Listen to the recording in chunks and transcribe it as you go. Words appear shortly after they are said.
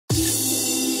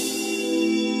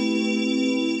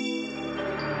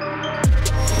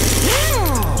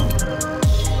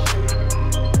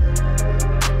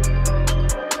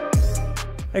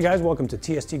Hey guys, welcome to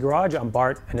TST Garage. I'm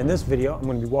Bart, and in this video, I'm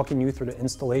going to be walking you through the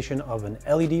installation of an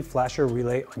LED flasher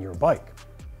relay on your bike.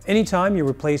 Anytime you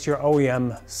replace your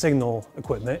OEM signal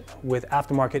equipment with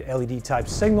aftermarket LED type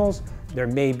signals, there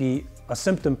may be a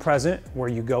symptom present where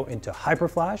you go into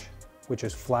hyperflash, which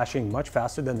is flashing much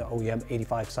faster than the OEM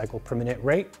 85 cycle per minute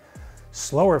rate,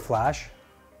 slower flash,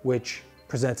 which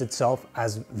presents itself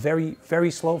as very,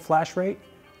 very slow flash rate,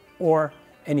 or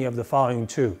any of the following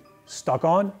two, stuck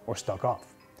on or stuck off.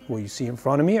 What you see in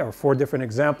front of me are 4 different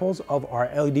examples of our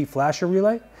LED flasher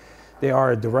relay. They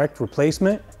are a direct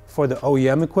replacement for the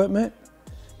OEM equipment.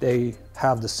 They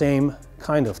have the same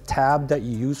kind of tab that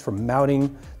you use for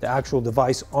mounting the actual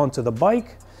device onto the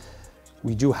bike.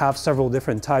 We do have several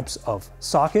different types of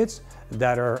sockets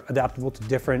that are adaptable to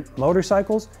different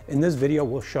motorcycles. In this video,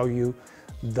 we'll show you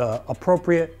the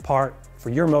appropriate part for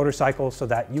your motorcycle so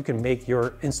that you can make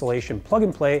your installation plug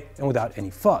and play and without any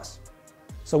fuss.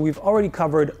 So we've already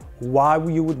covered why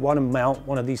you would want to mount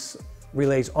one of these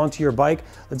relays onto your bike.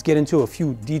 Let's get into a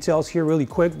few details here really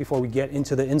quick before we get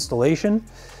into the installation.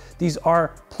 These are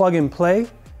plug and play.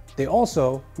 They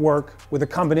also work with a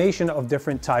combination of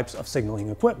different types of signaling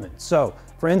equipment. So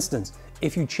for instance,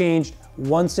 if you changed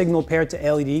one signal pair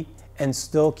to LED and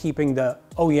still keeping the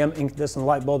OEM incandescent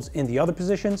light bulbs in the other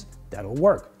positions, that'll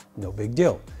work. No big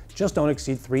deal. Just don't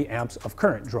exceed 3 amps of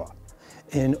current draw.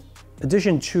 In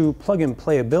addition to plug and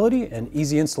play ability and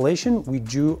easy installation, we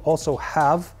do also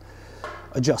have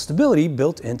adjustability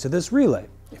built into this relay.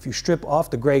 If you strip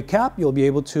off the gray cap, you'll be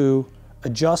able to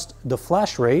adjust the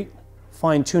flash rate,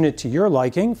 fine tune it to your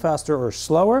liking, faster or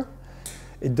slower.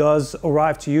 It does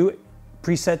arrive to you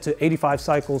preset to 85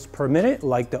 cycles per minute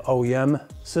like the OEM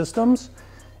systems.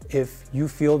 If you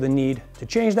feel the need to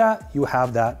change that, you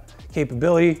have that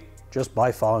capability just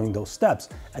by following those steps.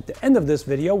 At the end of this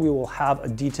video, we will have a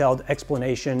detailed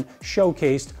explanation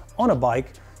showcased on a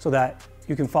bike so that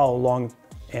you can follow along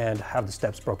and have the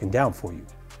steps broken down for you.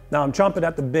 Now I'm chomping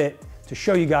at the bit to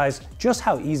show you guys just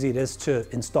how easy it is to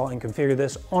install and configure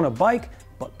this on a bike.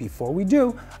 But before we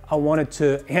do, I wanted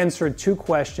to answer 2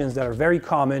 questions that are very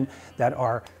common that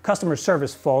our customer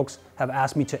service folks have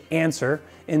asked me to answer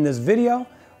in this video.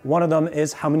 One of them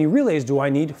is, how many relays do I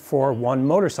need for one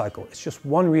motorcycle? It's just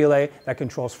one relay that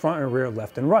controls front and rear,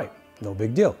 left and right. No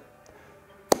big deal.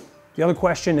 The other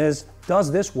question is,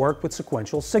 does this work with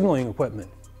sequential signaling equipment?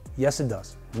 Yes, it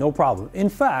does. No problem. In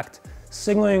fact,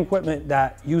 signaling equipment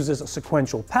that uses a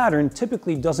sequential pattern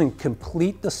typically doesn't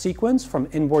complete the sequence from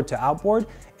inboard to outboard.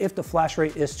 If the flash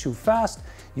rate is too fast,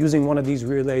 using one of these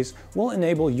relays will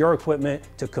enable your equipment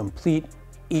to complete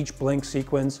each blink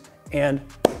sequence and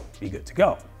be good to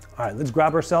go. All right, let's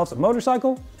grab ourselves a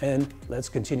motorcycle and let's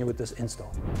continue with this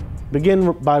install.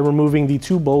 Begin by removing the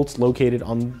 2 bolts located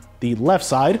on the left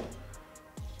side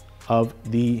of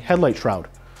the headlight shroud.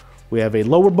 We have a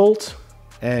lower bolt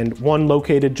and one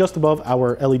located just above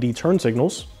our LED turn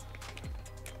signals.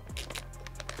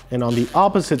 And on the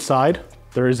opposite side,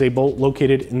 there is a bolt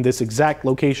located in this exact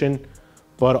location,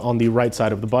 but on the right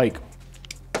side of the bike.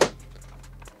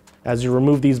 As you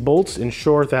remove these bolts,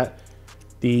 ensure that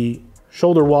the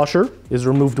shoulder washer is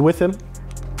removed with them.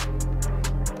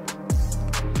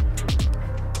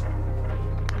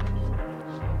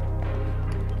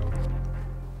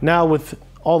 Now with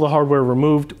all the hardware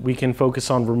removed, we can focus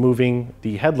on removing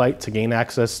the headlight to gain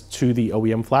access to the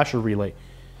OEM flasher relay.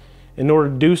 In order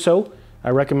to do so,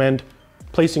 I recommend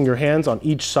placing your hands on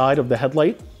each side of the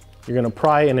headlight. You're going to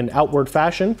pry in an outward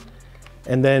fashion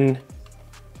and then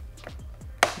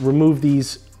remove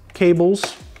these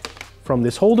cables from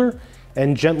this holder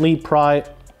and gently pry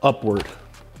upward.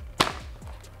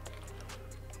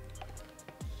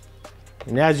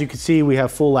 And as you can see, we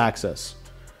have full access.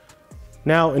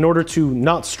 Now, in order to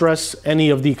not stress any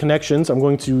of the connections, I'm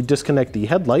going to disconnect the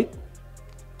headlight.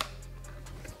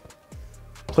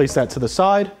 Place that to the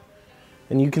side.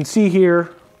 And you can see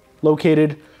here,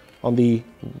 located on the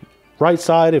right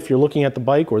side if you're looking at the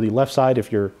bike, or the left side if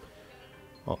you're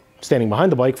standing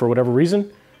behind the bike for whatever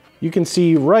reason, you can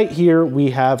see right here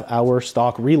we have our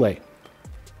stock relay.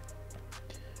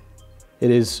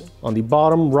 It is on the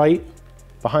bottom right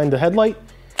behind the headlight,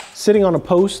 sitting on a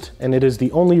post, and it is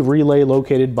the only relay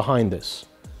located behind this.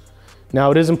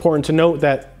 Now it is important to note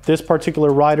that this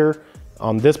particular rider,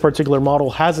 this particular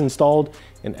model has installed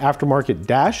an aftermarket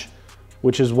dash,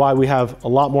 which is why we have a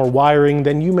lot more wiring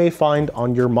than you may find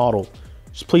on your model.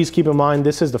 Just please keep in mind,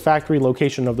 this is the factory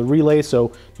location of the relay,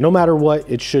 so no matter what,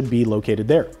 it should be located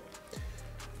there.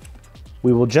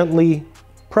 We will gently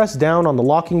press down on the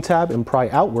locking tab and pry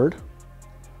outward.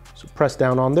 So press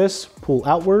down on this, pull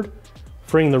outward,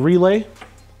 freeing the relay.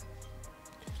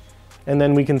 And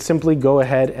then we can simply go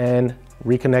ahead and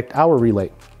reconnect our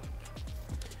relay.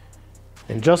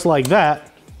 And just like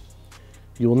that,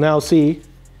 you will now see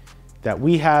that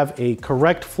we have a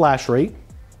correct flash rate.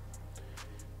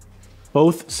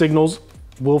 Both signals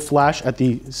will flash at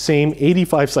the same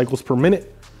 85 cycles per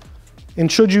minute.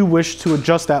 And should you wish to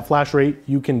adjust that flash rate,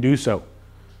 you can do so.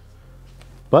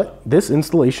 But this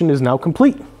installation is now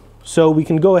complete. So we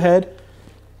can go ahead,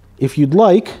 if you'd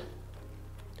like,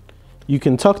 you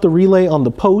can tuck the relay on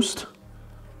the post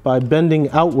by bending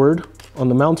outward on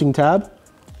the mounting tab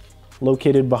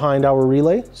located behind our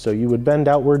relay. So you would bend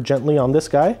outward gently on this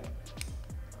guy.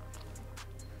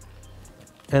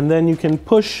 And then you can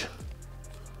push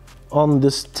on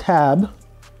this tab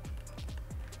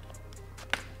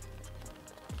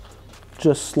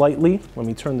just slightly. Let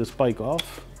me turn this bike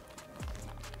off.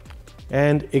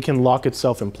 And it can lock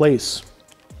itself in place.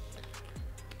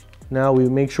 Now we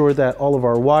make sure that all of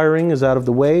our wiring is out of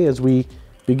the way as we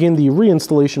begin the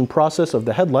reinstallation process of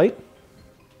the headlight.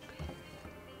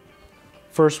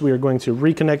 First, we are going to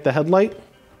reconnect the headlight,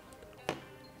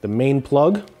 the main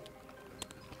plug.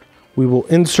 We will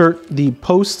insert the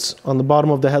posts on the bottom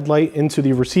of the headlight into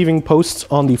the receiving posts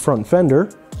on the front fender.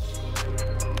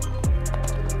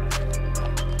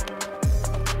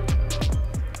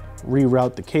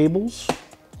 Reroute the cables,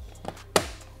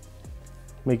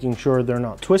 making sure they're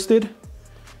not twisted.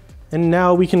 And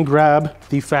now we can grab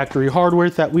the factory hardware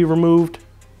that we removed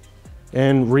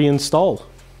and reinstall.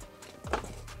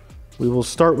 We will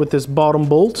start with this bottom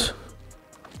bolt.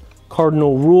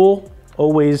 Cardinal rule,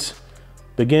 always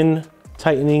begin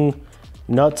tightening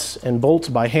nuts and bolts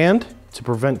by hand to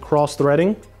prevent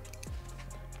cross-threading.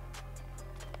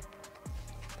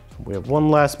 We have one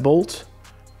last bolt.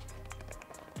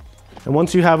 And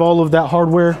once you have all of that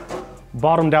hardware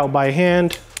bottomed out by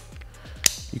hand,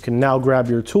 you can now grab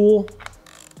your tool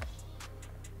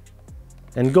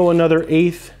and go another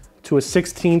 1/8 to a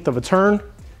 1/16 of a turn,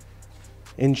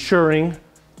 ensuring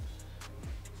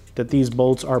that these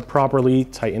bolts are properly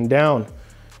tightened down.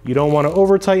 You don't want to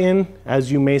over tighten,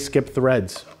 as you may skip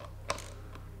threads.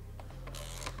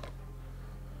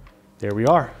 There we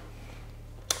are.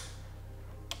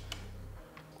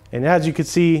 And as you can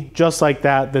see, just like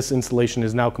that, this installation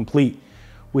is now complete.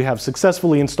 We have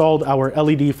successfully installed our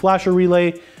LED flasher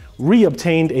relay,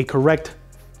 re-obtained a correct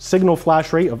signal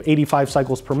flash rate of 85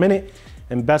 cycles per minute,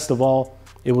 and best of all,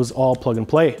 it was all plug and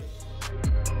play.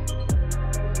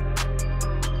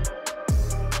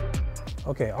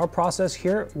 Okay, our process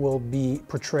here will be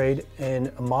portrayed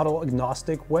in a model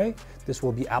agnostic way. This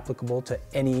will be applicable to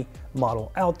any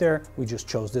model out there. We just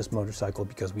chose this motorcycle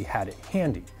because we had it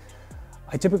handy.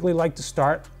 I typically like to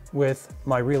start with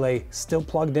my relay still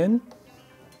plugged in.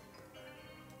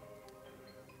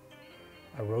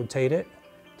 I rotate it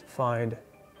to find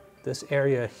this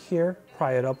area here,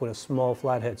 pry it up with a small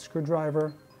flathead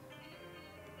screwdriver,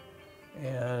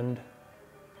 and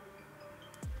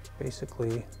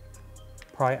basically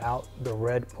pry out the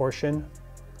red portion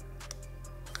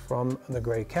from the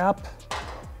gray cap.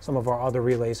 Some of our other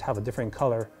relays have a different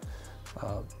color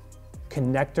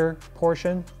connector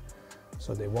portion,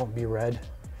 so they won't be red.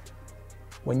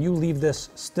 When you leave this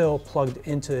still plugged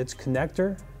into its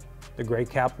connector, the gray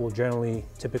cap will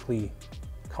typically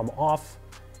come off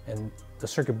and the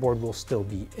circuit board will still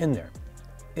be in there.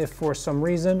 If for some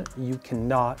reason you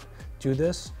cannot do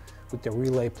this with the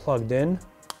relay plugged in,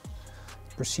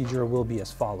 the procedure will be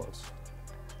as follows.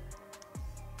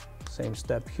 Same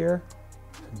step here,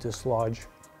 dislodge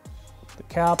the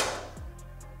cap.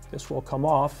 This will come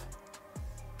off.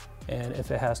 And if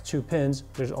it has 2 pins,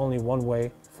 there's only one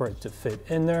way for it to fit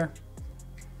in there.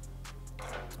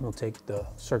 We'll take the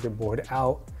circuit board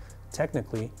out.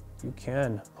 Technically, you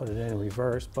can put it in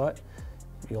reverse, but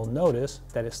you'll notice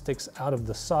that it sticks out of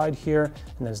the side here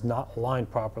and is not aligned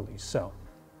properly. So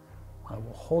I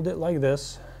will hold it like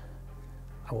this.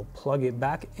 I will plug it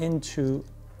back into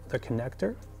the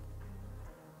connector.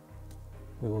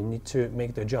 We will need to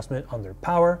make the adjustment under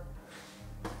power.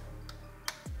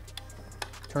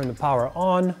 Turn the power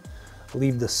on,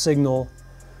 leave the signal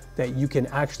that you can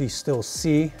actually still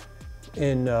see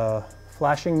in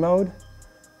flashing mode.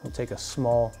 We'll take a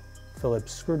small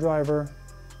Phillips screwdriver,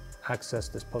 access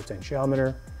this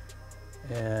potentiometer,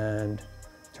 and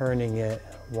turning it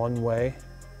one way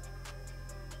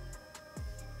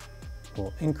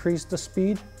will increase the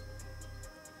speed.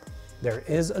 There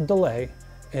is a delay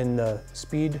in the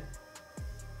speed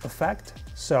effect,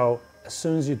 so as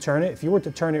soon as you turn it, if you were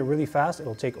to turn it really fast,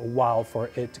 it'll take a while for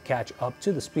it to catch up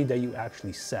to the speed that you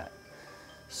actually set.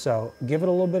 So give it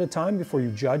a little bit of time before you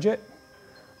judge it.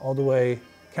 All the way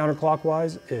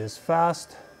counterclockwise is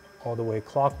fast, all the way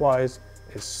clockwise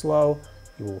is slow.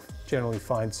 You will generally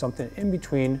find something in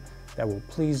between that will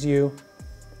please you.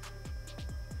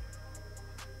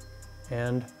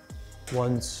 And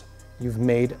once you've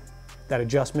made that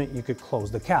adjustment, you could close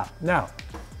the cap. Now,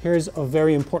 here's a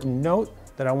very important note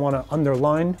that I want to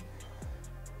underline.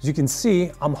 As you can see,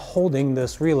 I'm holding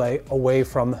this relay away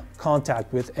from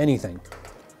contact with anything.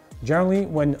 Generally,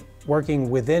 when working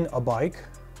within a bike,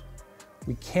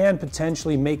 we can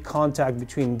potentially make contact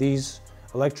between these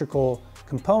electrical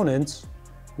components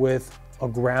with a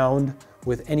ground,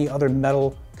 with any other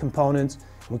metal components.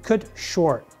 We could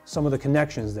short some of the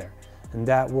connections there, and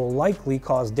that will likely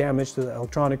cause damage to the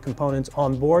electronic components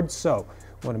on board. So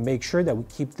we want to make sure that we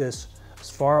keep this as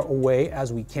far away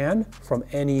as we can from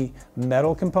any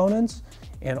metal components,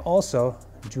 and also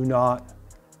do not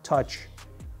touch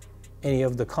any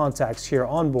of the contacts here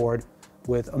on board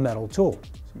with a metal tool.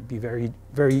 So be very,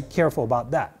 very careful about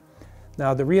that.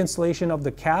 Now, the reinstallation of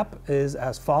the cap is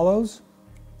as follows.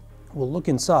 We'll look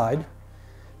inside.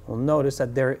 We'll notice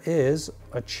that there is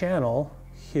a channel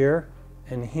here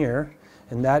and here,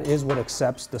 and that is what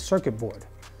accepts the circuit board.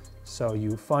 So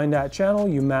you find that channel,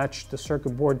 you match the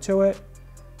circuit board to it,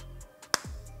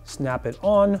 snap it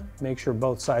on, make sure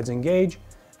both sides engage,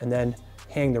 and then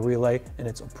hang the relay in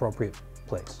its appropriate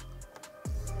place.